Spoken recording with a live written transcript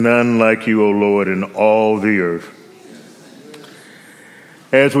None like you, O Lord, in all the earth.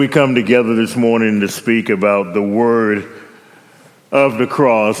 As we come together this morning to speak about the word of the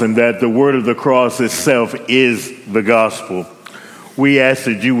cross, and that the word of the cross itself is the gospel, we ask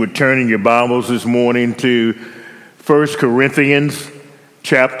that you would turn in your Bibles this morning to 1 Corinthians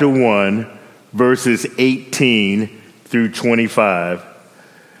chapter 1, verses 18 through 25.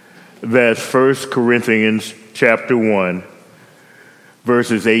 That's 1 Corinthians chapter 1,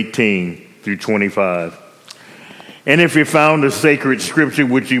 verses 18 through 25. And if you found a sacred scripture,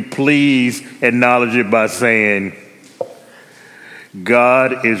 would you please acknowledge it by saying,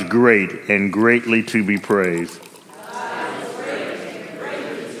 God is great and greatly to be praised.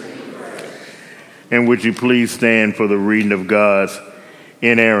 And would you please stand for the reading of God's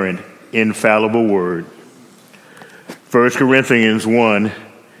inerrant, infallible word. 1 Corinthians 1,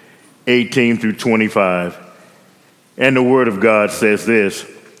 18 through 25. And the word of God says this: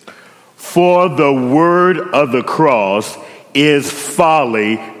 For the word of the cross is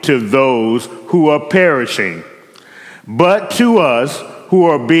folly to those who are perishing, but to us who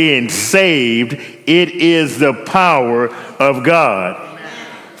are being saved, it is the power of God.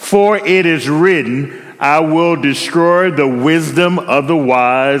 For it is written, I will destroy the wisdom of the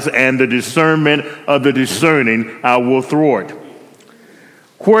wise, and the discernment of the discerning I will thwart.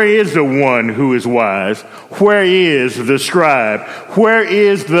 Where is the one who is wise? Where is the scribe? Where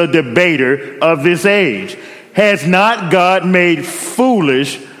is the debater of this age? Has not God made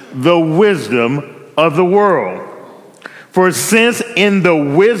foolish the wisdom of the world? For since in the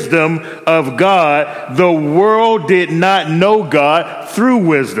wisdom of God, the world did not know God through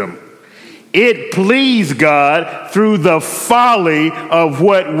wisdom, it pleased God through the folly of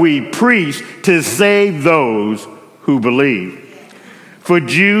what we preach to save those who believe. For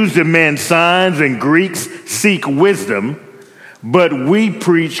Jews demand signs and Greeks seek wisdom, but we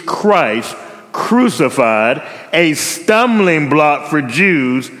preach Christ crucified, a stumbling block for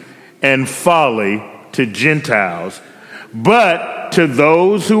Jews and folly to Gentiles. But to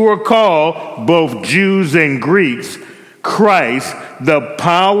those who are called, both Jews and Greeks, Christ, the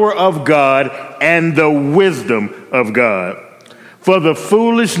power of God and the wisdom of God. For the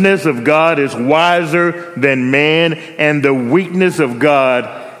foolishness of God is wiser than man, and the weakness of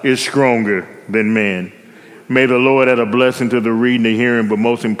God is stronger than man. May the Lord add a blessing to the reading, the hearing, but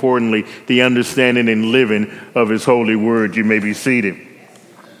most importantly, the understanding and living of his holy word. You may be seated.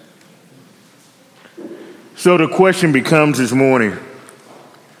 So the question becomes this morning,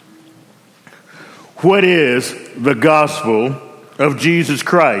 what is the gospel of Jesus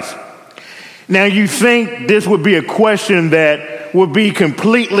Christ? Now, you think this would be a question that would be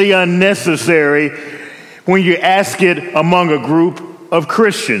completely unnecessary when you ask it among a group of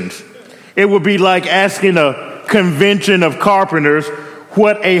Christians. It would be like asking a convention of carpenters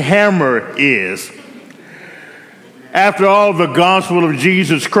what a hammer is. After all, the gospel of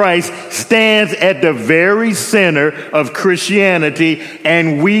Jesus Christ stands at the very center of Christianity,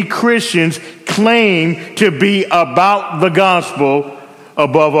 and we Christians claim to be about the gospel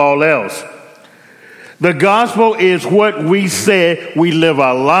above all else. The gospel is what we say we live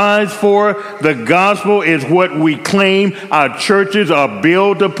our lives for. The gospel is what we claim our churches are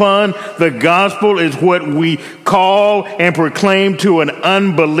built upon. The gospel is what we call and proclaim to an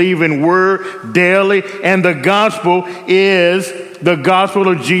unbelieving world daily. And the gospel is the gospel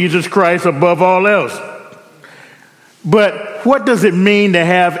of Jesus Christ above all else. But what does it mean to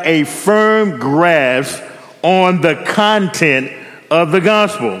have a firm grasp on the content of the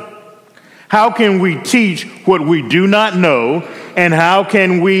gospel? How can we teach what we do not know, and how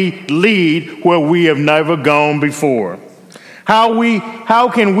can we lead where we have never gone before? How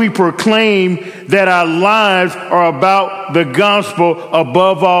can we proclaim that our lives are about the gospel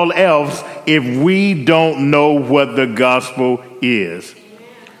above all else if we don't know what the gospel is?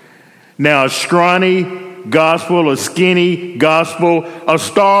 Now, a scrawny gospel, a skinny gospel, a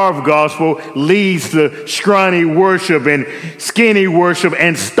starved gospel leads to scrawny worship and skinny worship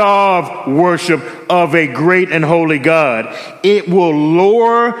and starved worship of a great and holy God. It will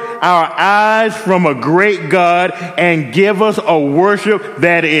lure our eyes from a great God and give us a worship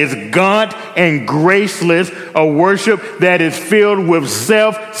that is gaunt and graceless, a worship that is filled with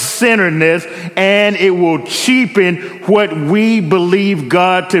self-centeredness, and it will cheapen what we believe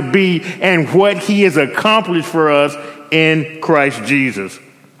God to be and what he has accomplished for us in Christ Jesus.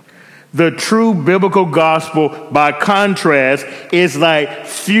 The true biblical gospel, by contrast, is like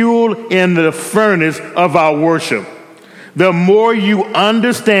fuel in the furnace of our worship. The more you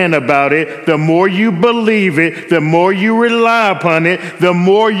understand about it, the more you believe it, the more you rely upon it, the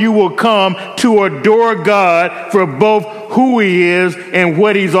more you will come to adore God for both who he is and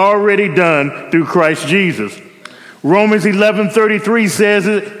what he's already done through Christ Jesus. Romans 11:33 says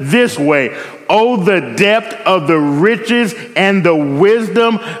it this way: "Oh, the depth of the riches and the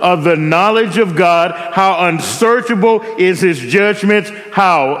wisdom of the knowledge of God, how unsearchable is his judgments,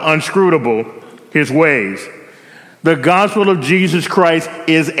 how inscrutable his ways." The gospel of Jesus Christ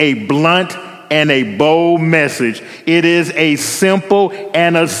is a blunt and a bold message. It is a simple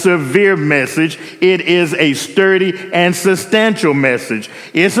and a severe message. It is a sturdy and substantial message.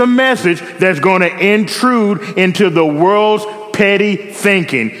 It's a message that's going to intrude into the world's petty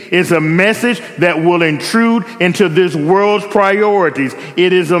thinking. It's a message that will intrude into this world's priorities.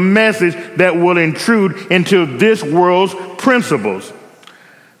 It is a message that will intrude into this world's principles.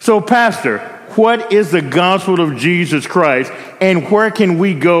 So, Pastor, what is the gospel of Jesus Christ, and where can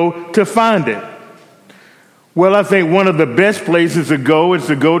we go to find it? Well, I think one of the best places to go is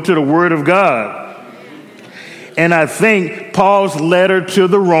to go to the Word of God. And I think Paul's letter to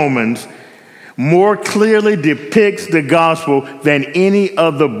the Romans more clearly depicts the gospel than any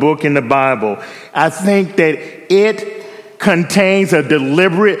other book in the Bible. I think that it contains a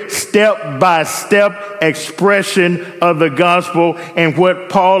deliberate step-by-step expression of the gospel and what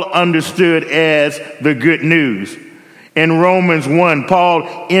Paul understood as the good news. In Romans 1,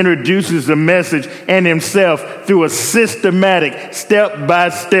 Paul introduces the message and himself through a systematic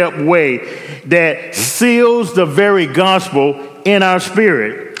step-by-step way that seals the very gospel in our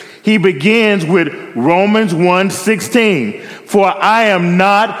spirit. He begins with Romans 1:16. "For I am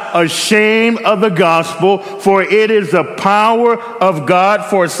not ashamed of the gospel, for it is the power of God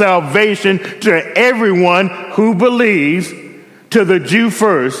for salvation to everyone who believes, to the Jew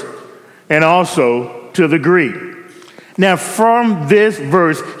first, and also to the Greek." Now, from this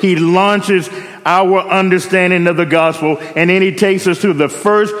verse, he launches our understanding of the gospel, and then he takes us through the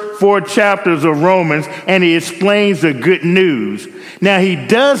first 4 chapters of Romans, and he explains the good news. Now, he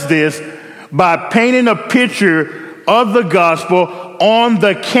does this by painting a picture of the gospel on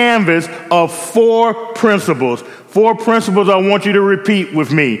the canvas of 4 principles. 4 principles I want you to repeat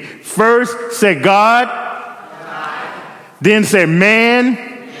with me. First, say God. Then say man.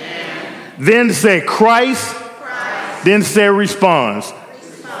 Then say Christ. Then say response.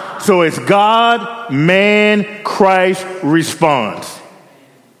 So it's God, man, Christ, response.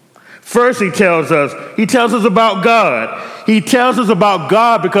 First, he tells us about God. He tells us about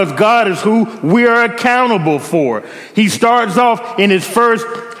God because God is who we are accountable for. He starts off in his first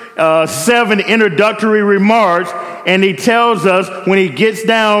 7 introductory remarks, and he tells us when he gets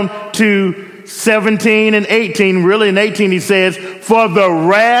down to 17 and 18, really in 18 he says, "For the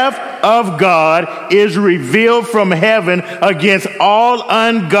wrath of God is revealed from heaven against all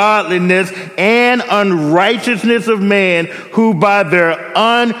ungodliness and unrighteousness of man, who by their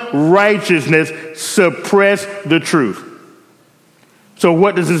unrighteousness suppress the truth." So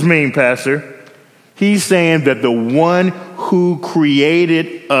what does this mean, Pastor? He's saying that the one who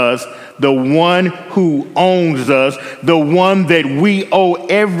created us, the one who owns us, the one that we owe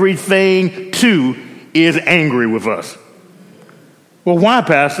everything to, is angry with us. Well, why,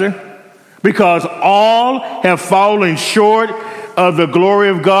 Pastor? Because all have fallen short of the glory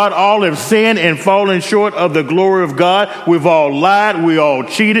of God. All have sinned and fallen short of the glory of God. We've all lied. We all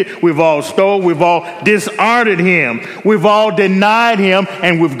cheated. We've all stole. We've all dishonored him. We've all denied him,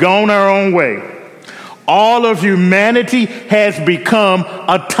 and we've gone our own way. All of humanity has become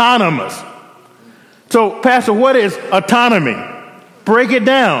autonomous. So, Pastor, what is autonomy? Break it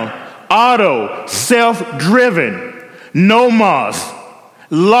down. Auto, self-driven. Nomos,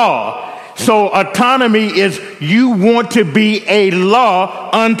 law. So autonomy is you want to be a law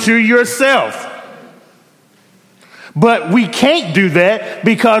unto yourself. But we can't do that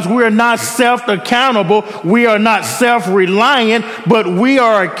because we're not self-accountable. We are not self-reliant, but we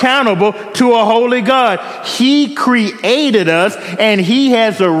are accountable to a holy God. He created us, and he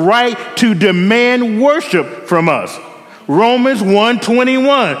has a right to demand worship from us. Romans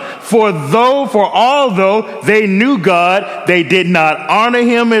 1:21, for although they knew God, they did not honor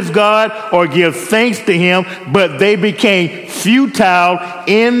him as God or give thanks to him, but they became futile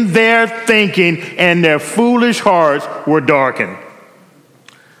in their thinking, and their foolish hearts were darkened.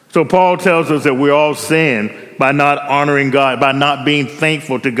 So Paul tells us that we all sin by not honoring God, by not being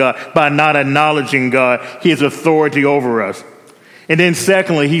thankful to God, by not acknowledging God, his authority over us. And then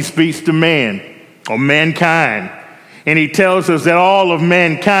secondly, he speaks to man or mankind. And he tells us that all of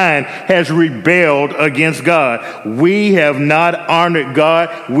mankind has rebelled against God. We have not honored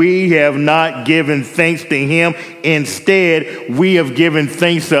God. We have not given thanks to him. Instead, we have given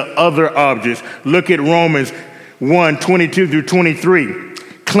thanks to other objects. Look at Romans 1:22 through 23.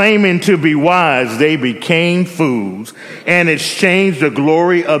 Claiming to be wise, they became fools and exchanged the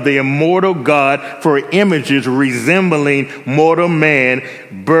glory of the immortal God for images resembling mortal man,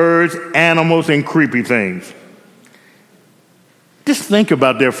 birds, animals, and creepy things. Just think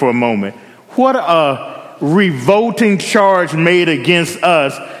about that for a moment. What a revolting charge made against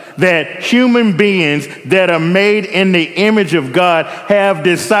us that human beings that are made in the image of God have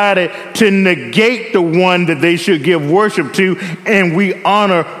decided to negate the one that they should give worship to, and we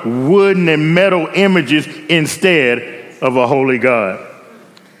honor wooden and metal images instead of a holy God.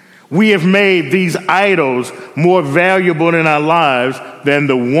 We have made these idols more valuable in our lives than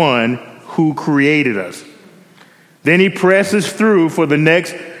the one who created us. Then he presses through for the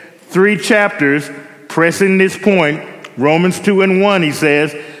next 3 chapters, pressing this point. Romans 2:1, he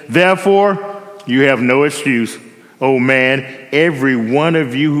says, therefore, you have no excuse, O man, every one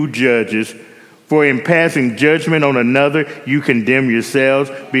of you who judges, for in passing judgment on another, you condemn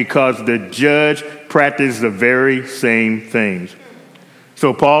yourselves, because the judge practiced the very same things.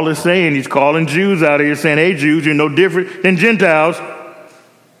 So Paul is saying, he's calling Jews out here saying, hey, Jews, you're no different than Gentiles.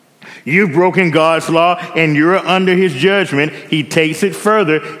 You've broken God's law and you're under his judgment. He takes it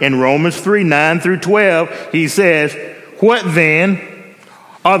further in Romans 3:9 through 12. He says, what then?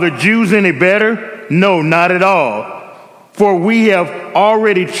 Are the Jews any better? No, not at all. For we have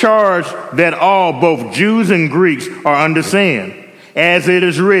already charged that all, both Jews and Greeks, are under sin. As it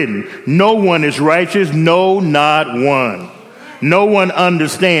is written, no one is righteous, no, not one. No one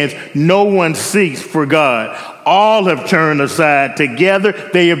understands, no one seeks for God. All have turned aside. Together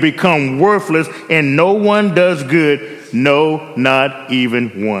they have become worthless, and no one does good, no, not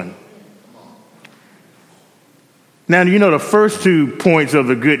even one. Now, you know, the first 2 points of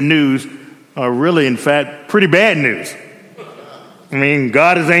the good news are really, in fact, pretty bad news. I mean,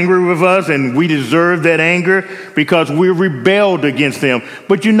 God is angry with us, and we deserve that anger because we rebelled against him.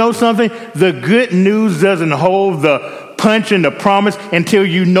 But you know something? The good news doesn't hold the punch and the promise until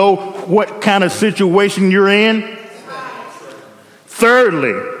you know what kind of situation you're in.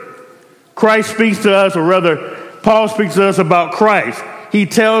 Thirdly, Christ speaks to us, or rather, Paul speaks to us about Christ. He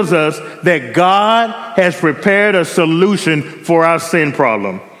tells us that God has prepared a solution for our sin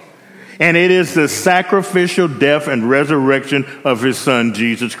problem. And it is the sacrificial death and resurrection of his son,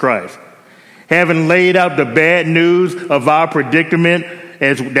 Jesus Christ. Having laid out the bad news of our predicament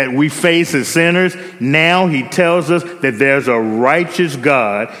that we face as sinners, now he tells us that there's a righteous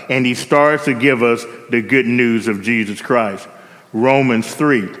God, and he starts to give us the good news of Jesus Christ. Romans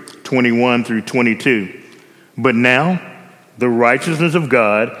 3:21 through 22. But now, the righteousness of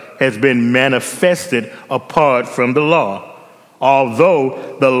God has been manifested apart from the law,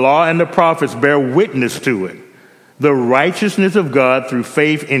 although the law and the prophets bear witness to it. The righteousness of God through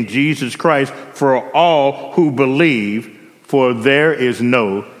faith in Jesus Christ for all who believe, for there is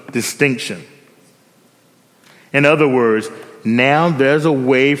no distinction. In other words, now there's a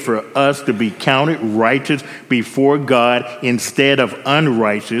way for us to be counted righteous before God instead of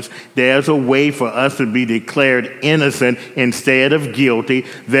unrighteous. There's a way for us to be declared innocent instead of guilty.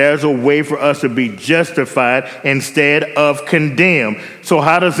 There's a way for us to be justified instead of condemned. So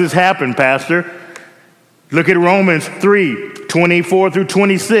how does this happen, Pastor? Look at Romans 3:24 through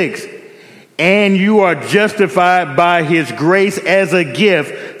 26. And you are justified by his grace as a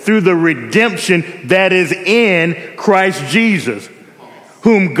gift through the redemption that is in Christ Jesus,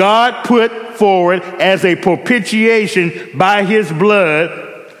 whom God put forward as a propitiation by his blood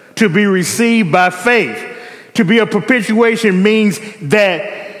to be received by faith. To be a propitiation means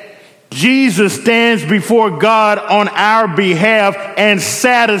that Jesus stands before God on our behalf and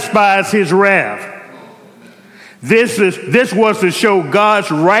satisfies his wrath. This was to show God's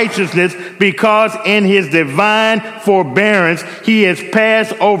righteousness, because in his divine forbearance he has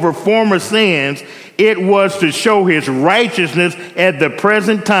passed over former sins. It was to show his righteousness at the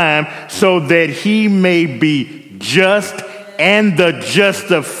present time, so that he may be just and the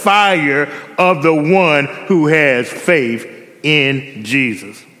justifier of the one who has faith in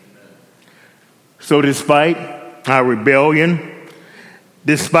Jesus. So despite our rebellion,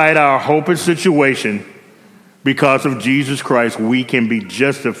 despite our hopeless situation, because of Jesus Christ, we can be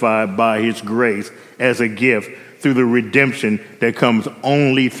justified by his grace as a gift through the redemption that comes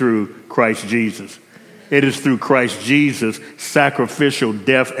only through Christ Jesus. It is through Christ Jesus' sacrificial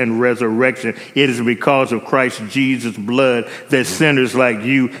death and resurrection. It is because of Christ Jesus' blood that sinners like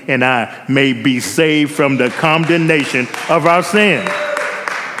you and I may be saved from the condemnation of our sin.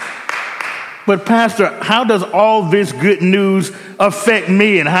 But Pastor, how does all this good news affect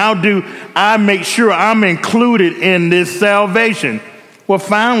me, and how do I make sure I'm included in this salvation? Well,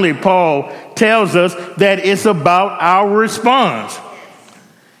 finally, Paul tells us that it's about our response.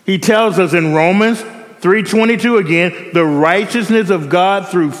 He tells us in Romans 3:22 again, the righteousness of God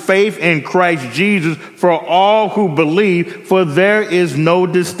through faith in Christ Jesus for all who believe, for there is no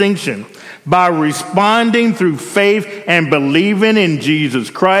distinction. By responding through faith and believing in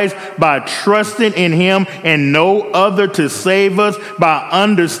Jesus Christ, by trusting in him and no other to save us, by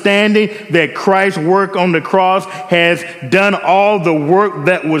understanding that Christ's work on the cross has done all the work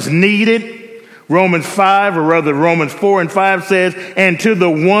that was needed. Romans 4 and 5 says, and to the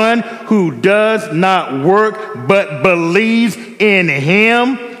one who does not work but believes in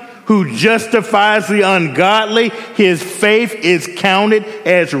him who justifies the ungodly, his faith is counted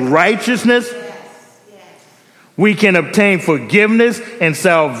as righteousness. We can obtain forgiveness and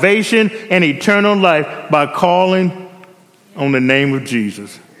salvation and eternal life by calling on the name of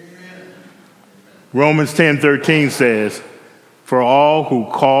Jesus. Romans 10:13 says, for all who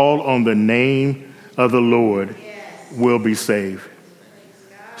call on the name of the Lord will be saved.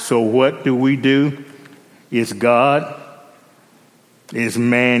 So what do? It's God, it's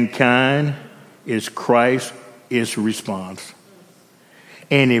mankind, it's Christ, it's response.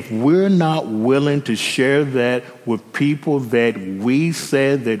 And if we're not willing to share that with people that we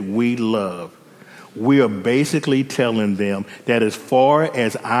said that we love, we are basically telling them that as far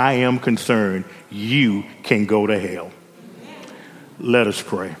as I am concerned, you can go to hell. Let us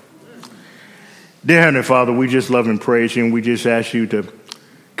pray. Dear Heavenly Father, we just love and praise you, and we just ask you to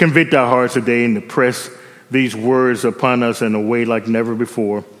convict our hearts today and to press these words upon us in a way like never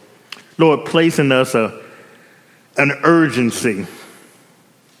before. Lord, place in us an urgency.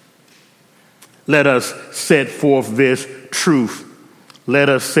 Let us set forth this truth. Let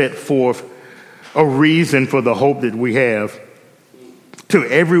us set forth a reason for the hope that we have to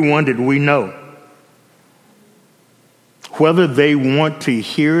everyone that we know. Whether they want to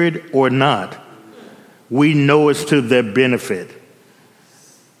hear it or not, we know it's to their benefit.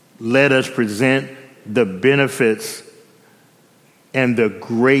 Let us present the benefits and the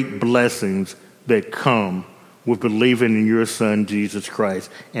great blessings that come with believing in your Son, Jesus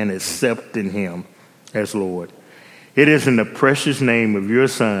Christ, and accepting him as Lord. It is in the precious name of your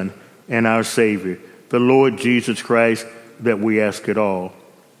Son and our Savior, the Lord Jesus Christ, that we ask it all.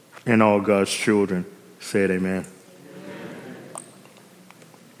 And all God's children said amen.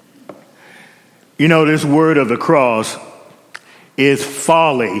 You know, this word of the cross is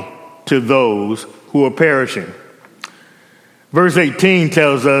folly to those who are perishing. Verse 18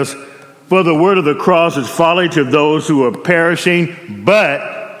 tells us, for the word of the cross is folly to those who are perishing,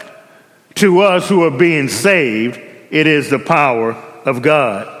 but to us who are being saved, it is the power of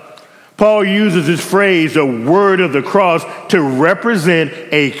God. Paul uses this phrase, the word of the cross, to represent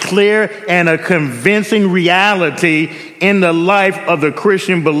a clear and a convincing reality in the life of the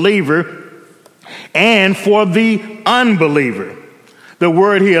Christian believer and for the unbeliever. The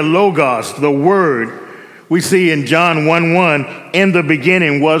word here, logos, the word, we see in John 1:1, in the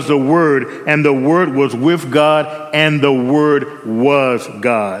beginning was the Word, and the Word was with God, and the Word was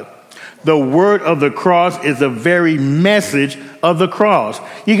God. The word of the cross is the very message of the cross.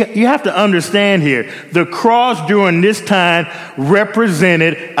 You have to understand here, the cross during this time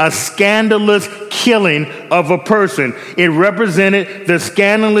represented a scandalous killing of a person. It represented the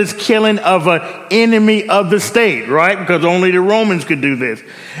scandalous killing of an enemy of the state, right? Because only the Romans could do this.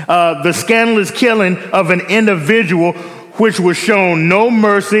 The scandalous killing of an individual which was shown no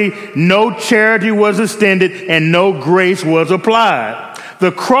mercy, no charity was extended, and no grace was applied.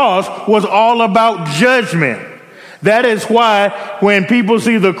 The cross was all about judgment. That is why when people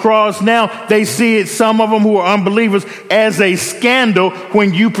see the cross now, they see it, some of them who are unbelievers, as a scandal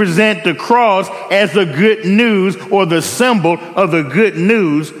when you present the cross as the good news or the symbol of the good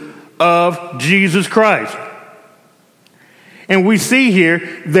news of Jesus Christ. And we see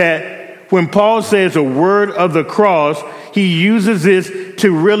here that when Paul says a word of the cross, he uses this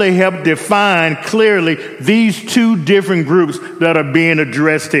to really help define clearly these two different groups that are being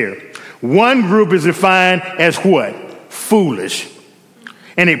addressed here. One group is defined as what? Foolish.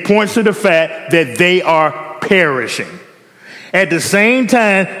 And it points to the fact that they are perishing. At the same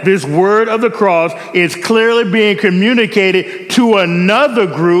time, this word of the cross is clearly being communicated to another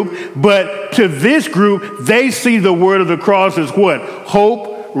group, but to this group, they see the word of the cross as what?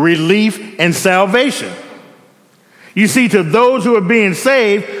 Hope, relief, and salvation. You see, to those who are being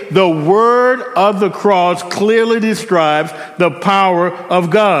saved, the word of the cross clearly describes the power of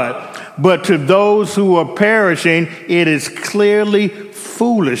God. But to those who are perishing, it is clearly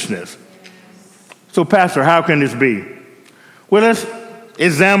foolishness. So, Pastor, how can this be? Well, let's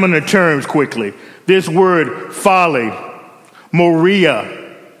examine the terms quickly. This word folly, moria,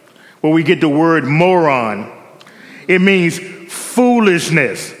 where we get the word moron, it means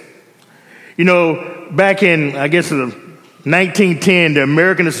foolishness. You know, back in, I guess, 1910, the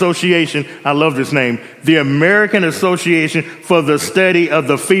American Association, I love this name, the American Association for the Study of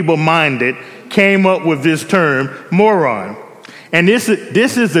the Feeble-Minded came up with this term, moron. And this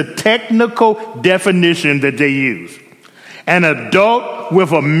is the technical definition that they use. An adult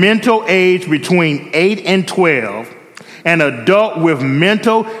with a mental age between 8 and 12, an adult with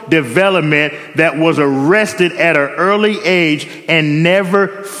mental development that was arrested at an early age and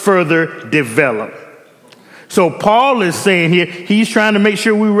never further developed. So Paul is saying here, he's trying to make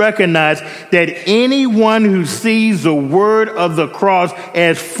sure we recognize that anyone who sees the word of the cross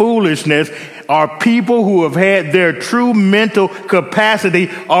as foolishness are people who have had their true mental capacity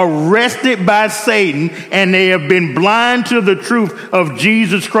arrested by Satan, and they have been blind to the truth of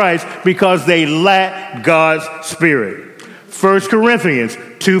Jesus Christ because they lack God's Spirit. 1 Corinthians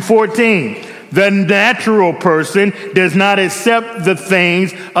 2:14. The natural person does not accept the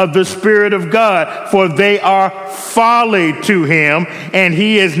things of the Spirit of God, for they are folly to him, and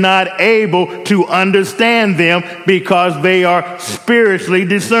he is not able to understand them because they are spiritually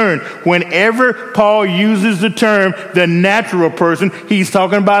discerned. Whenever Paul uses the term the natural person, he's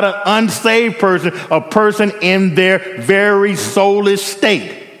talking about an unsaved person, a person in their very soulish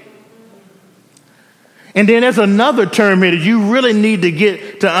state. And then there's another term here that you really need to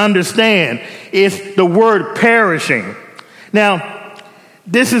get to understand. It's the word perishing. Now,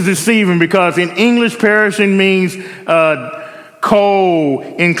 this is deceiving because in English, perishing means cold,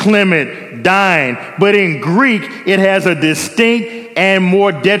 inclement, dying. But in Greek, it has a distinct and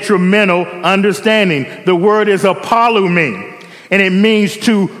more detrimental understanding. The word is apollume, and it means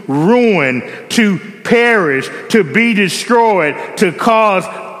to ruin, to perish, to be destroyed, to cause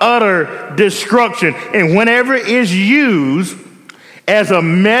utter destruction. And whenever it's used as a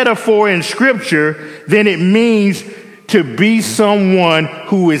metaphor in Scripture, then it means to be someone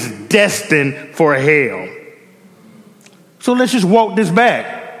who is destined for hell. So let's just walk this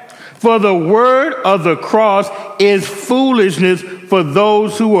back. For the word of the cross is foolishness for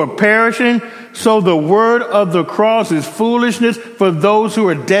those who are perishing. So the word of the cross is foolishness for those who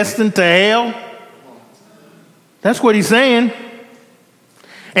are destined to hell. That's what he's saying.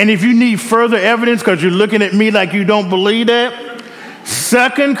 And if you need further evidence because you're looking at me like you don't believe that,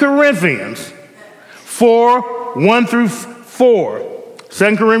 2 Corinthians 4:1 through 4.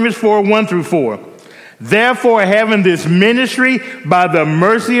 2 Corinthians 4:1 through 4. Therefore, having this ministry by the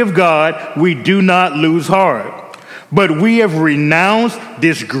mercy of God, we do not lose heart. But we have renounced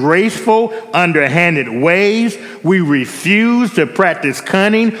disgraceful, underhanded ways. We refuse to practice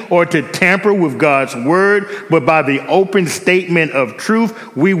cunning or to tamper with God's word, but by the open statement of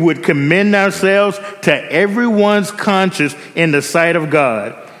truth, we would commend ourselves to everyone's conscience in the sight of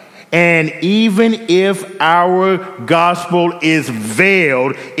God. And even if our gospel is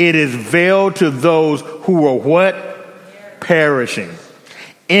veiled, it is veiled to those who are what? Perishing.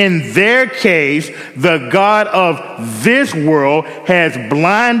 In their case, the God of this world has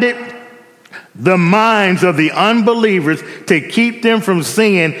blinded the minds of the unbelievers to keep them from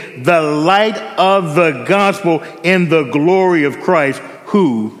seeing the light of the gospel in the glory of Christ,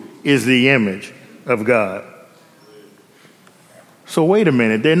 who is the image of God. So wait a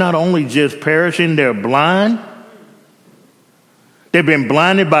minute. They're not only just perishing, they're blind. They've been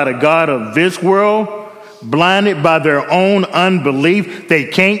blinded by the God of this world, blinded by their own unbelief. They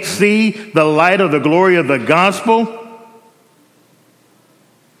can't see the light of the glory of the gospel.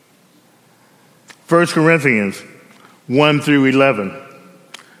 1 Corinthians 1 through 11.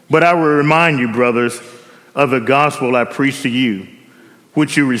 But I will remind you, brothers, of the gospel I preached to you,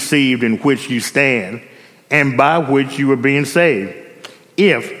 which you received, in which you stand, and by which you are being saved,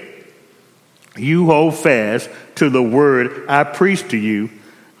 if you hold fast to the word I preached to you,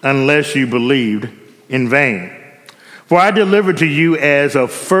 unless you believed in vain. For I delivered to you as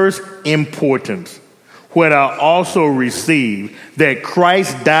of first importance what I also received, that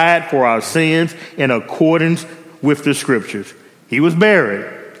Christ died for our sins in accordance with the Scriptures. He was buried,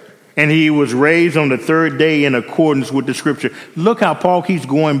 and he was raised on the third day in accordance with the Scripture. Look how Paul keeps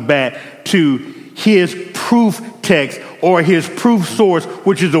going back to his proof text or his proof source,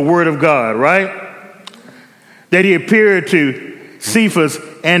 which is the Word of God, right? That he appeared to Cephas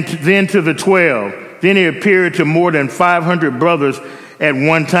and then to the 12. Then he appeared to more than 500 brothers at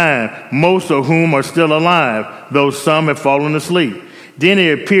one time, most of whom are still alive, though some have fallen asleep. Then he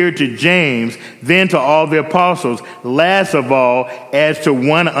appeared to James, then to all the apostles. Last of all, as to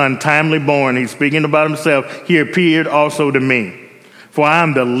one untimely born, he's speaking about himself, he appeared also to me. For I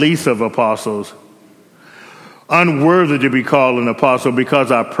am the least of apostles, unworthy to be called an apostle,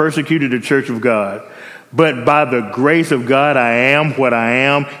 because I persecuted the church of God. But by the grace of God I am what I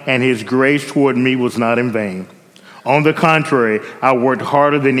am, and his grace toward me was not in vain. On the contrary, I worked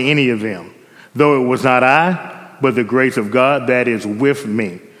harder than any of them, though it was not I, but the grace of God that is with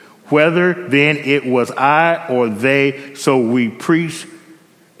me. Whether then it was I or they, so we preach,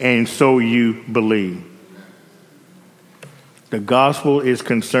 and so you believe. The gospel is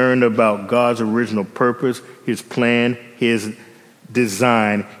concerned about God's original purpose, his plan, his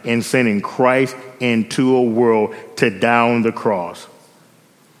design in sending Christ into a world to die on the cross.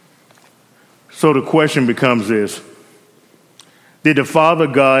 So the question becomes this: did the Father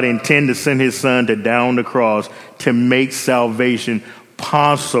God intend to send his Son to die on the cross to make salvation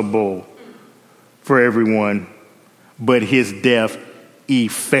possible for everyone, but his death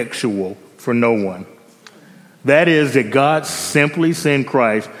effectual for no one? That is, that God simply sent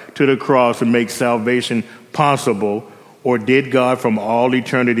Christ to the cross to make salvation possible, or did God from all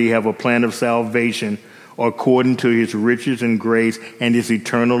eternity have a plan of salvation according to his riches and grace and his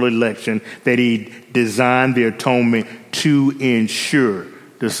eternal election, that he designed the atonement to ensure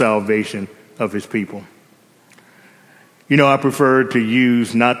the salvation of his people? You know, I prefer to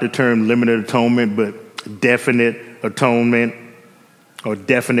use not the term limited atonement, but definite atonement or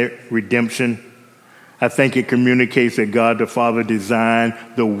definite redemption. I think it communicates that God the Father designed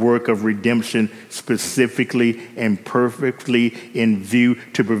the work of redemption specifically and perfectly in view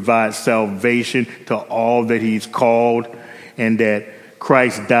to provide salvation to all that he's called, and that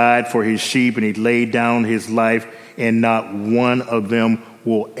Christ died for his sheep and he laid down his life, and not one of them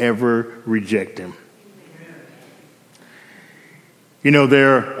will ever reject him. You know,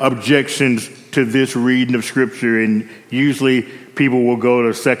 there are objections to this reading of Scripture, and usually people will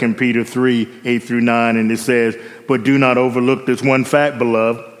go to 2 Peter 3, 8 through 9, and it says, "But do not overlook this one fact,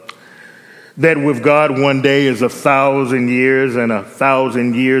 beloved, that with God 1 day is 1,000 years, and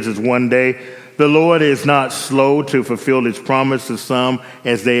 1,000 years is 1 day. The Lord is not slow to fulfill his promise to some,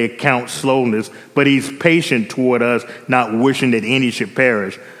 as they account slowness, but he's patient toward us, not wishing that any should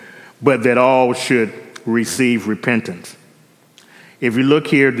perish, but that all should receive repentance." If you look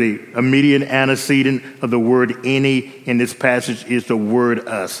here, the immediate antecedent of the word any in this passage is the word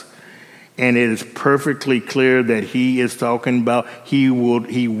us. And it is perfectly clear that he is talking about he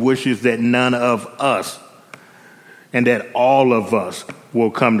wishes that none of us, and that all of us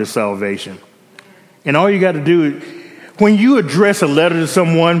will come to salvation. And all you got to do is, when you address a letter to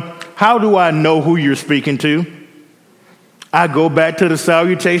someone, how do I know who you're speaking to? I go back to the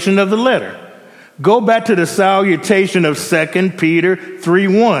salutation of the letter. Go back to the salutation of 2 Peter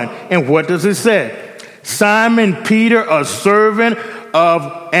 3:1. And what does it say? Simon Peter, a servant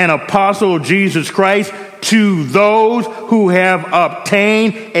of an apostle of Jesus Christ, to those who have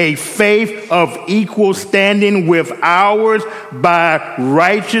obtained a faith of equal standing with ours by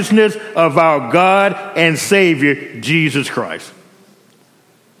righteousness of our God and Savior, Jesus Christ.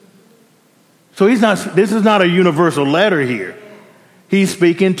 So this is not a universal letter here. He's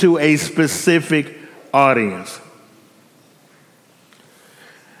speaking to a specific audience.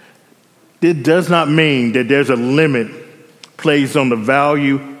 It does not mean that there's a limit placed on the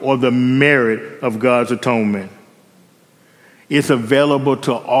value or the merit of God's atonement. It's available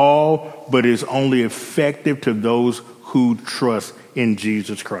to all, but it's only effective to those who trust in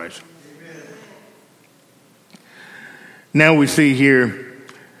Jesus Christ. Amen. Now we see here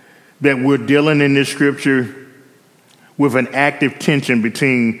that we're dealing in this scripture with an active tension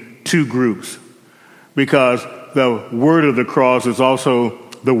between two groups, because the word of the cross is also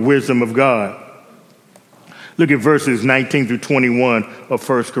the wisdom of God. Look at verses 19 through 21 of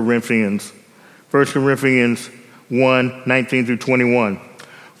 1 Corinthians. 1 Corinthians 1, 19 through 21.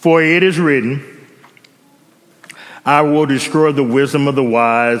 For it is written, I will destroy the wisdom of the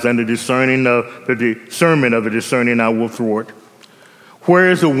wise, and the discerning of the discernment of the discerning I will thwart.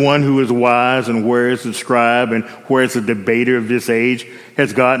 Where is the one who is wise, and where is the scribe, and where is the debater of this age?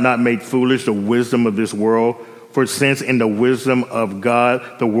 Has God not made foolish the wisdom of this world? For since in the wisdom of God,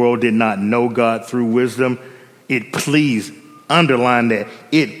 the world did not know God through wisdom, it pleased, underline that,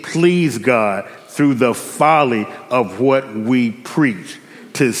 it pleased God through the folly of what we preach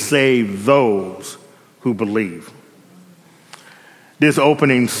to save those who believe. This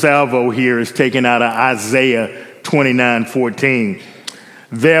opening salvo here is taken out of Isaiah 29:14.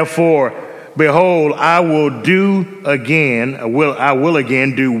 Therefore, behold, I will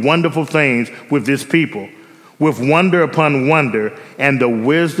again do wonderful things with this people, with wonder upon wonder, and the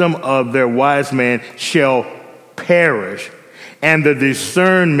wisdom of their wise man shall perish, and the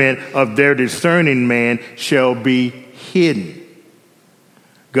discernment of their discerning man shall be hidden.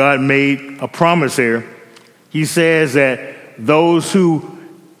 God made a promise here. He says that those who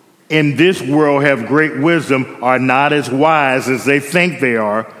in this world have great wisdom are not as wise as they think they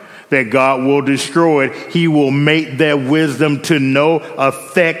are, that God will destroy it. He will make their wisdom to no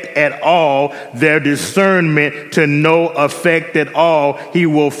effect at all, their discernment to no effect at all. He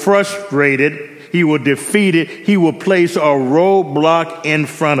will frustrate it. He will defeat it. He will place a roadblock in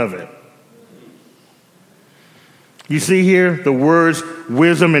front of it. You see here, the words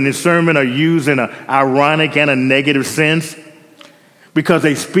wisdom and discernment are used in an ironic and a negative sense because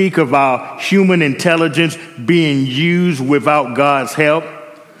they speak of our human intelligence being used without God's help.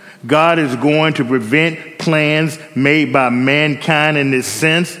 God is going to prevent plans made by mankind in this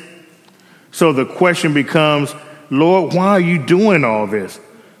sense. So the question becomes, Lord, why are you doing all this?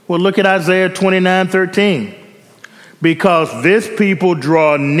 Well, look at Isaiah 29:13. Because this people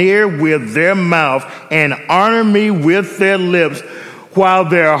draw near with their mouth and honor me with their lips, while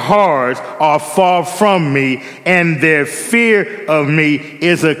their hearts are far from me, and their fear of me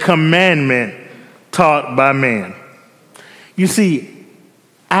is a commandment taught by man. You see,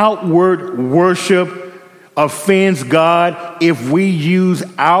 outward worship offends God if we use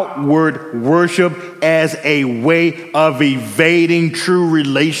outward worship as a way of evading true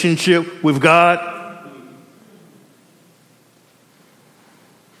relationship with God.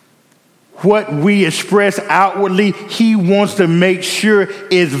 What we express outwardly, he wants to make sure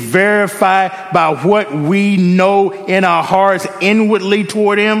is verified by what we know in our hearts inwardly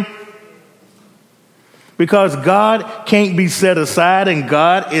toward him. Because God can't be set aside and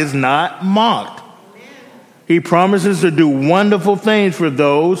God is not mocked. He promises to do wonderful things for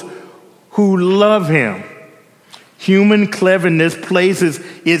those who love him. Human cleverness places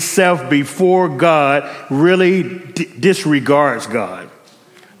itself before God, really disregards God.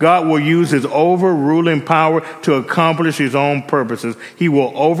 God will use his overruling power to accomplish his own purposes. He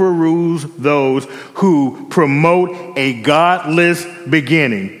will overrule those who promote a godless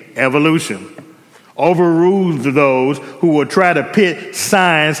beginning, evolution. Overrule those who will try to pit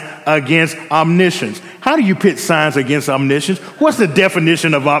science against omniscience. How do you pit science against omniscience? What's the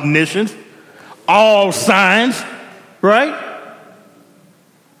definition of omniscience? All science, right?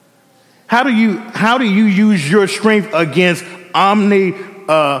 How do you use your strength against omnipotence?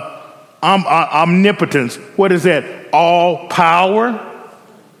 What is that? All power?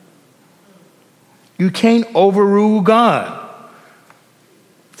 You can't overrule God.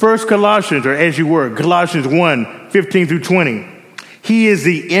 First Colossians, or as you were, Colossians 1:15-20. He is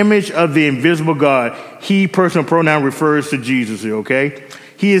the image of the invisible God. He, personal pronoun, refers to Jesus here, okay?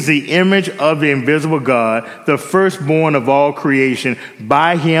 He is the image of the invisible God, the firstborn of all creation.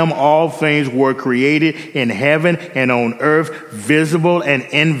 By him all things were created in heaven and on earth, visible and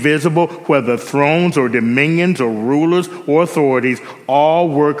invisible, whether thrones or dominions or rulers or authorities, all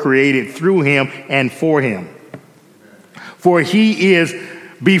were created through him and for him. For he is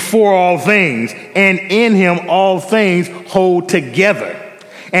before all things, and in him all things hold together.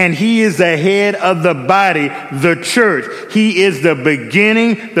 And he is the head of the body, the church. He is the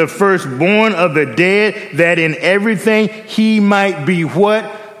beginning, the firstborn of the dead, that in everything he might be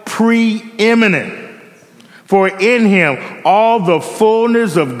what? Preeminent. For in him all the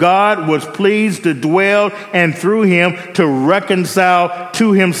fullness of God was pleased to dwell, and through him to reconcile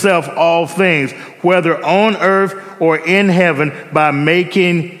to himself all things, whether on earth or in heaven, by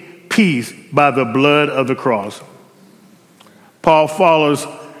making peace by the blood of the cross. Paul follows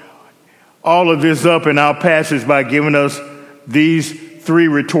all of this up in our passage by giving us these three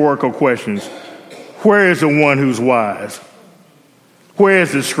rhetorical questions. Where is the one who's wise? Where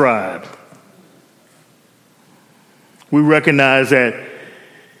is the scribe? We recognize that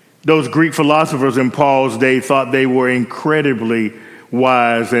those Greek philosophers in Paul's day thought they were incredibly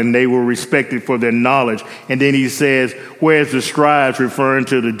wise and they were respected for their knowledge. And then he says, where's the scribes, referring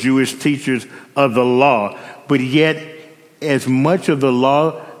to the Jewish teachers of the law? But yet, as much of the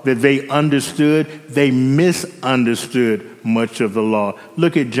law that they understood, they misunderstood much of the law.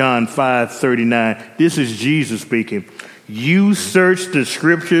 Look at John 5:39. This is Jesus speaking. You search the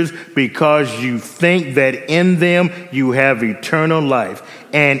scriptures because you think that in them you have eternal life,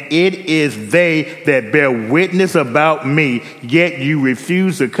 and it is they that bear witness about me, yet you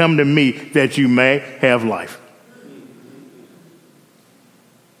refuse to come to me that you may have life.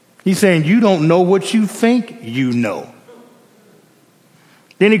 He's saying you don't know what you think you know.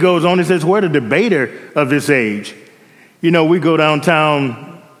 Then he goes on and says, where the debater of this age? You know, we go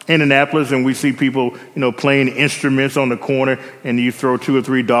downtown Indianapolis and we see people, playing instruments on the corner, and you throw $2 or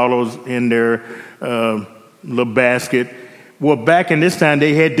 $3 in their little basket. Well, back in this time,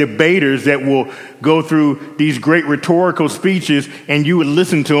 they had debaters that will go through these great rhetorical speeches, and you would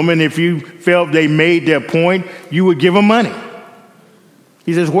listen to them, and if you felt they made their point, you would give them money.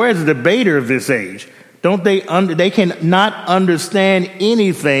 He says, where's the debater of this age? They cannot understand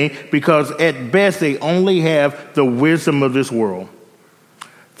anything, because at best they only have the wisdom of this world.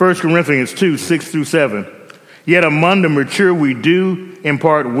 1 Corinthians 2, 6 through 7. Yet among the mature we do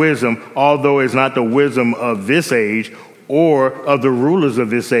impart wisdom, although it's not the wisdom of this age or of the rulers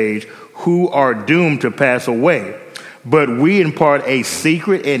of this age, who are doomed to pass away. But we impart a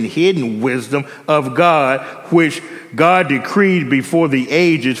secret and hidden wisdom of God, which God decreed before the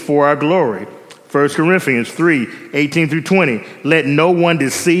ages for our glory. 1 Corinthians 3, 18 through 20. Let no one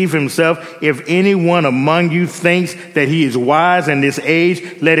deceive himself. If anyone among you thinks that he is wise in this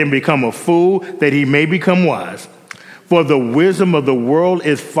age, let him become a fool, that he may become wise. For the wisdom of the world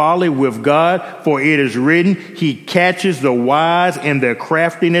is folly with God, for it is written, he catches the wise in their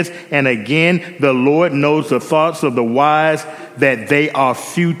craftiness. And again, the Lord knows the thoughts of the wise, that they are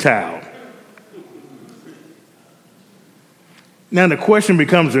futile. Now the question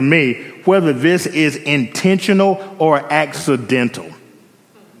becomes to me whether this is intentional or accidental.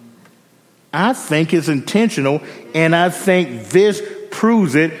 I think it's intentional, and I think this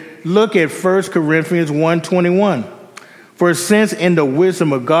proves it. Look at 1 Corinthians 1:21. For since in the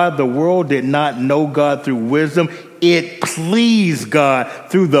wisdom of God, the world did not know God through wisdom, it pleased God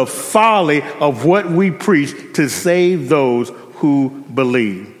through the folly of what we preach to save those who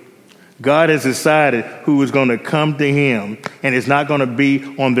believe. God has decided who is going to come to him, and it's not going to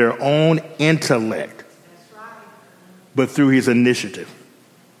be on their own intellect, but through his initiative.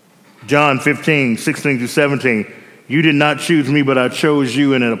 John 15, 16 to 17. You did not choose me, but I chose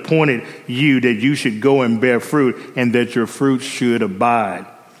you and appointed you that you should go and bear fruit, and that your fruit should abide,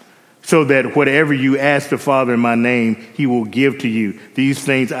 so that whatever you ask the Father in my name, he will give to you. These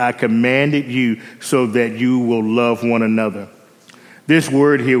things I commanded you, so that you will love one another. This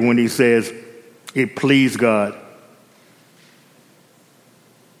word here, when he says it pleased God,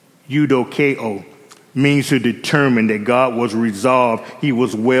 eudokeo, means to determine that God was resolved, he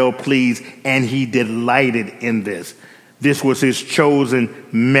was well pleased, and he delighted in this. This was his chosen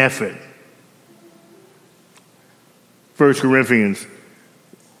method. 1 Corinthians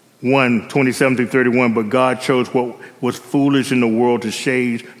 1, 27 through 31, but God chose what was foolish in the world to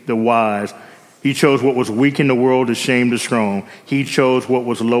shame the wise. He chose what was weak in the world to shame the strong. He chose what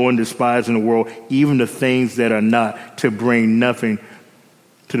was low and despised in the world, even the things that are not, to bring nothing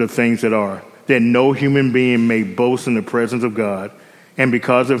to the things that are, that no human being may boast in the presence of God. And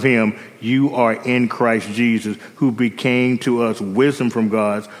because of him, you are in Christ Jesus, who became to us wisdom from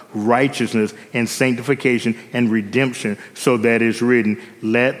God's righteousness and sanctification and redemption, so that is written,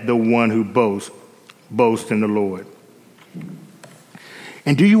 let the one who boasts, boast in the Lord.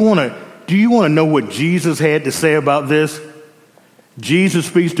 And do you want to know what Jesus had to say about this? Jesus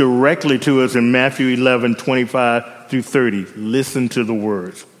speaks directly to us in Matthew 11, 25 through 30. Listen to the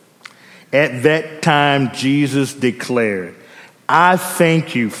words. At that time, Jesus declared, I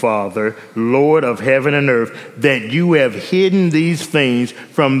thank you, Father, Lord of heaven and earth, that you have hidden these things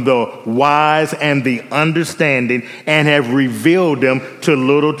from the wise and the understanding and have revealed them to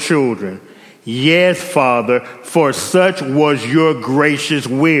little children. Yes, Father, for such was your gracious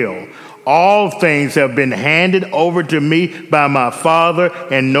will. All things have been handed over to me by my Father,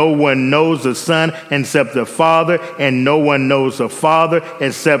 and no one knows the Son except the Father, and no one knows the Father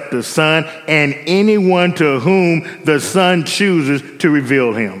except the Son, and anyone to whom the Son chooses to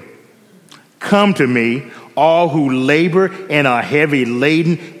reveal him. Come to me, all who labor and are heavy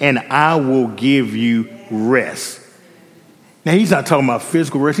laden, and I will give you rest. Now, he's not talking about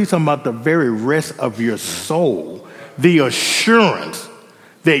physical rest. He's talking about the very rest of your soul, the assurance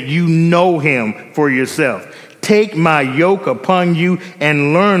that you know him for yourself. Take my yoke upon you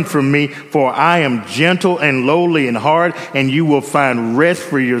and learn from me, for I am gentle and lowly in heart, and you will find rest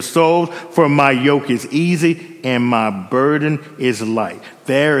for your souls, for my yoke is easy and my burden is light.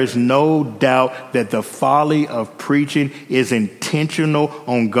 There is no doubt that the folly of preaching is intentional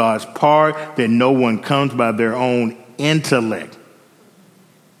on God's part, that no one comes by their own intellect.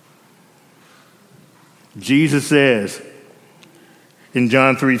 Jesus says, in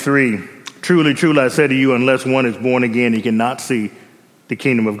John 3:3, truly, truly, I say to you, unless one is born again, he cannot see the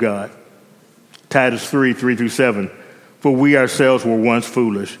kingdom of God. Titus 3:3 through 7, for we ourselves were once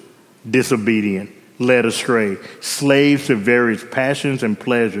foolish, disobedient, led astray, slaves to various passions and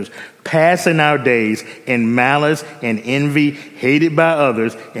pleasures, passing our days in malice and envy, hated by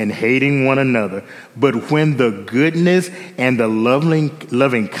others and hating one another. But when the goodness and the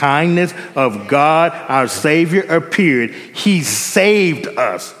loving kindness of God, our Savior, appeared, he saved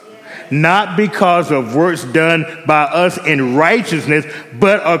us. Not because of works done by us in righteousness,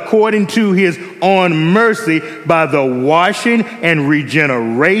 but according to his own mercy by the washing and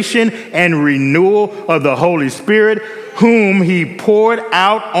regeneration and renewal of the Holy Spirit, whom he poured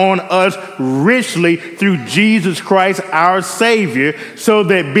out on us richly through Jesus Christ our Savior, so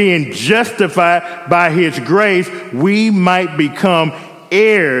that being justified by his grace, we might become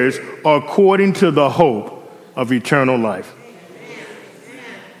heirs according to the hope of eternal life.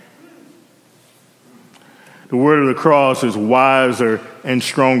 The word of the cross is wiser and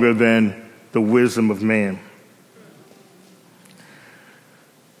stronger than the wisdom of man.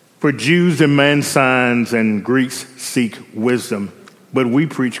 For Jews demand signs and Greeks seek wisdom, but we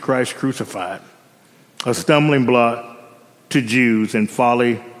preach Christ crucified, a stumbling block to Jews and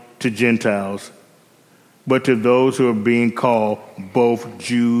folly to Gentiles, but to those who are being called both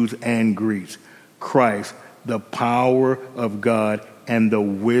Jews and Greeks, Christ, the power of God and the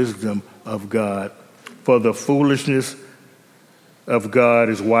wisdom of God. For the foolishness of God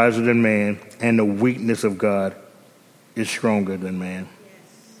is wiser than man, and the weakness of God is stronger than man.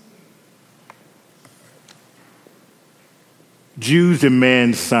 Jews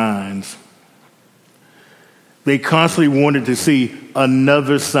demand signs. They constantly wanted to see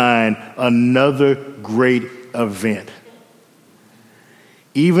another sign, another great event.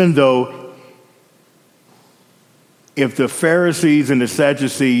 Even though if the Pharisees and the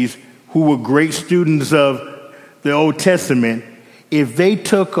Sadducees, who were great students of the Old Testament, if they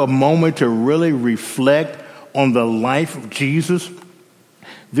took a moment to really reflect on the life of Jesus,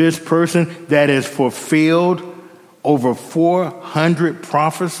 this person that has fulfilled over 400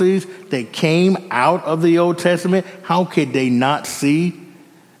 prophecies that came out of the Old Testament, how could they not see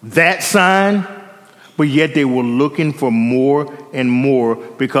that sign? But yet they were looking for more and more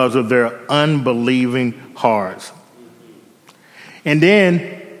because of their unbelieving hearts. And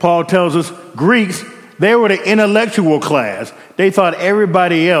then Paul tells us Greeks, they were the intellectual class. They thought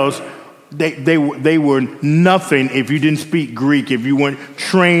everybody else, they were nothing if you didn't speak Greek, if you weren't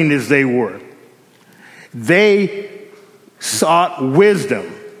trained as they were. They sought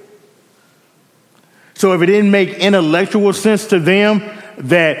wisdom. So if it didn't make intellectual sense to them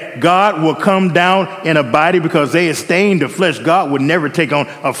that God will come down in a body because they had stained the flesh, God would never take on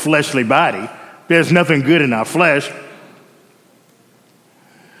a fleshly body. There's nothing good in our flesh.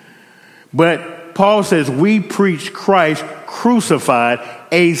 But Paul says we preach Christ crucified,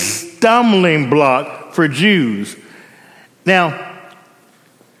 a stumbling block for Jews. Now,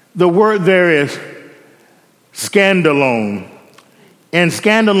 the word there is scandalon. And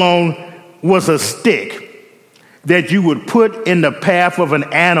scandalon was a stick that you would put in the path of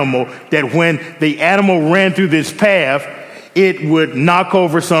an animal, that when the animal ran through this path, it would knock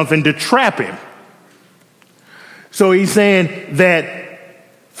over something to trap him. So he's saying that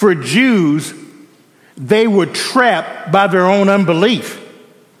for Jews, they were trapped by their own unbelief.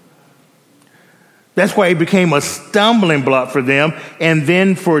 That's why it became a stumbling block for them. And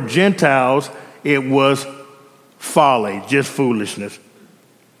then for Gentiles, it was folly, just foolishness.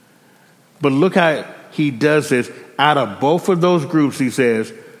 But look how he does this. Out of both of those groups, he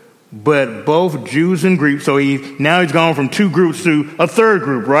says, but both Jews and Greeks. So now he's gone from two groups to a third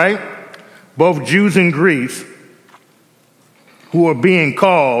group, right? Both Jews and Greeks who are being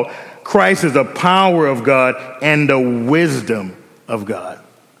called, Christ is the power of God and the wisdom of God.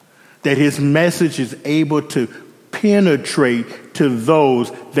 That his message is able to penetrate to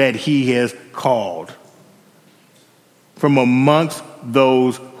those that he has called from amongst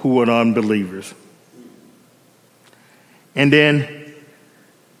those who are unbelievers. And then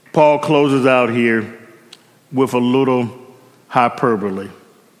Paul closes out here with a little hyperbole.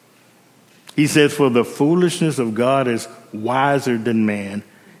 He says, for the foolishness of God is wiser than man,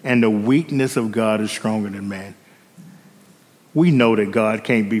 and the weakness of God is stronger than man. We know that God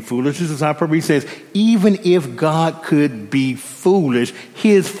can't be foolish. This is hyperbole. He says, even if God could be foolish,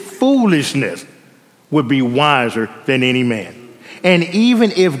 his foolishness would be wiser than any man. And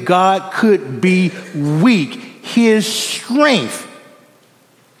even if God could be weak, his strength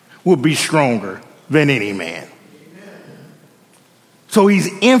would be stronger than any man. So he's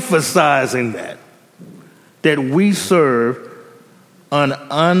emphasizing that we serve an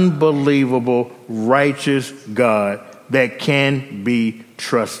unbelievable, righteous God that can be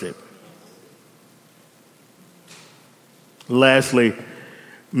trusted. Lastly,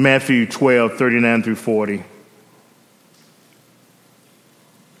 Matthew 12:39 through 40.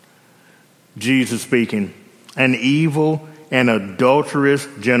 Jesus speaking, an evil and adulterous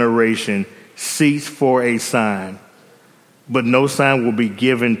generation seeks for a sign, but no sign will be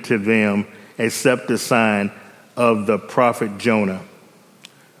given to them except the sign of the prophet Jonah.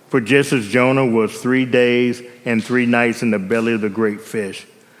 For just as Jonah was 3 days and 3 nights in the belly of the great fish,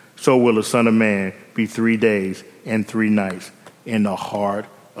 so will the Son of Man be 3 days and 3 nights in the heart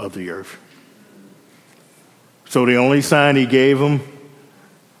of the earth. So the only sign he gave them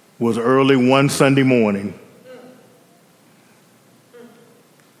was early one Sunday morning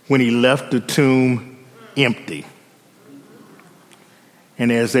when he left the tomb empty.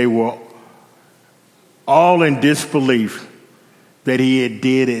 And as they were all in disbelief that he had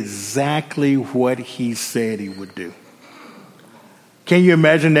did exactly what he said he would do. Can you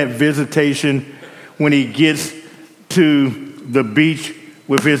imagine that visitation when he gets to the beach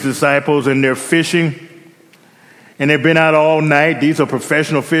with his disciples and they're fishing? And they've been out all night. These are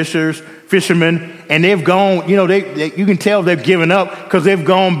professional fishermen, and they've gone, you can tell they've given up because they've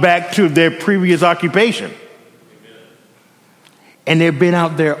gone back to their previous occupation. And they've been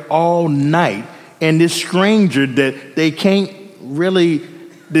out there all night, and this stranger that they can't really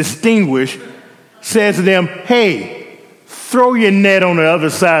distinguish says to them, hey, throw your net on the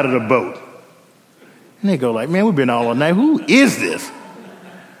other side of the boat. And they go like, man, we've been all night. Who is this?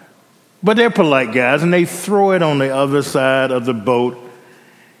 But they're polite guys, and they throw it on the other side of the boat,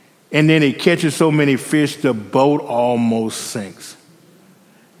 and then it catches so many fish, the boat almost sinks.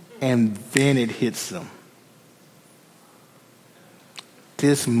 And then it hits them.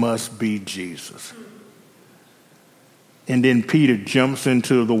 This must be Jesus. And then Peter jumps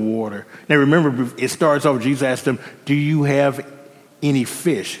into the water. Now remember, it starts off, Jesus asked them, do you have any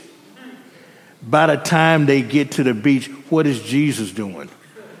fish? By the time they get to the beach, what is Jesus doing?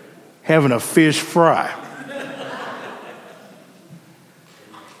 Having a fish fry.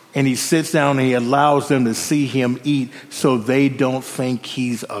 And he sits down and he allows them to see him eat so they don't think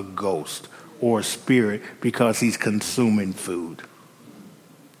he's a ghost or a spirit because he's consuming food.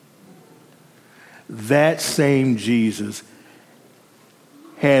 That same Jesus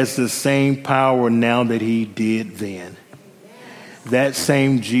has the same power now that he did then. That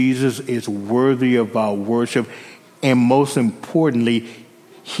same Jesus is worthy of our worship, and most importantly,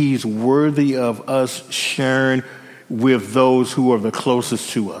 he's worthy of us sharing with those who are the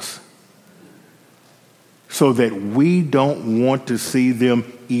closest to us, so that we don't want to see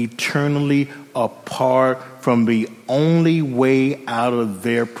them eternally apart from the only way out of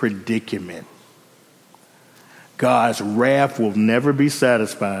their predicament. God's wrath will never be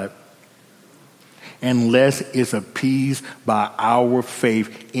satisfied unless it's appeased by our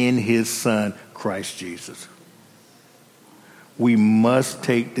faith in his Son, Christ Jesus. We must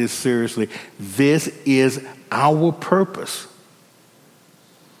take this seriously. This is our purpose.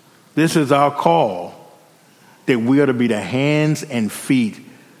 This is our call, that we are to be the hands and feet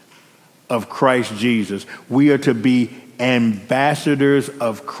of Christ Jesus. We are to be ambassadors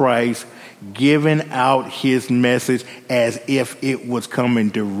of Christ, giving out his message as if it was coming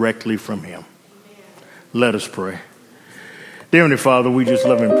directly from him. Let us pray. Dear Heavenly Father, we just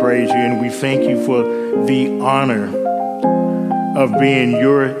love and praise you, and we thank you for the honor of being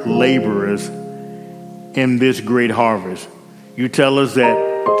your laborers in this great harvest. You tell us that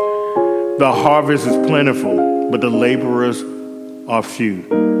the harvest is plentiful, but the laborers are few.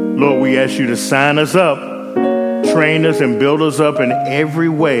 Lord, we ask you to sign us up, train us and build us up in every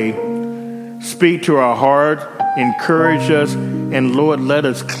way. Speak to our heart, encourage us, and Lord, let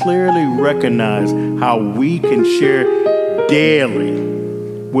us clearly recognize how we can share daily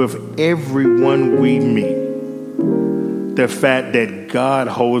with everyone we meet the fact that God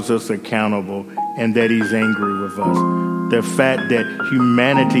holds us accountable and that he's angry with us. The fact that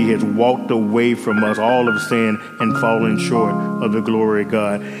humanity has walked away from us, all of sin, and fallen short of the glory of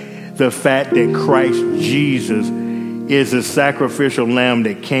God. The fact that Christ Jesus is the sacrificial lamb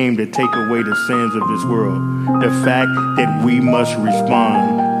that came to take away the sins of this world. The fact that we must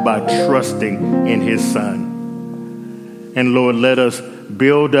respond by trusting in his Son. And Lord, let us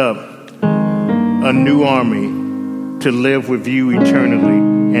build up a new army to live with you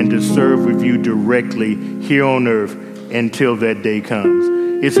eternally and to serve with you directly here on earth until that day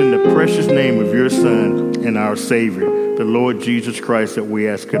comes. It's in the precious name of your Son and our Savior, the Lord Jesus Christ, that we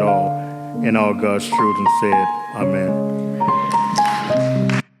ask it all. And all God's children said, amen.